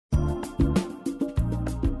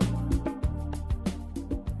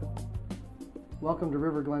Welcome to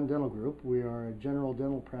River Glen Dental Group. We are a general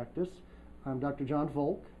dental practice. I'm Dr. John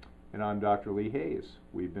Folk. And I'm Dr. Lee Hayes.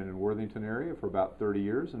 We've been in Worthington area for about 30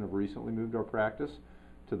 years and have recently moved our practice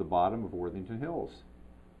to the bottom of Worthington Hills.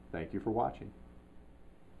 Thank you for watching.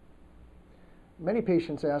 Many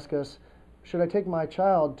patients ask us, should I take my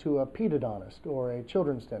child to a pedodontist or a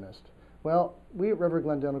children's dentist? Well, we at River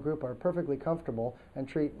Glen Dental Group are perfectly comfortable and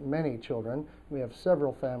treat many children. We have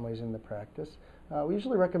several families in the practice. We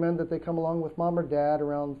usually recommend that they come along with mom or dad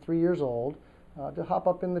around 3 years old to hop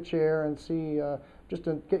up in the chair and see, just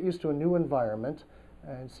to get used to a new environment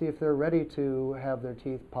and see if they're ready to have their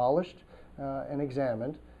teeth polished and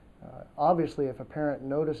examined. Obviously, if a parent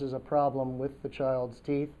notices a problem with the child's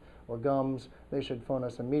teeth or gums, they should phone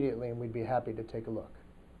us immediately and we'd be happy to take a look.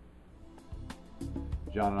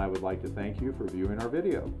 John and I would like to thank you for viewing our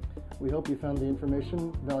video. We hope you found the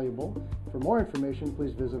information valuable. For more information,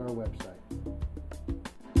 please visit our website.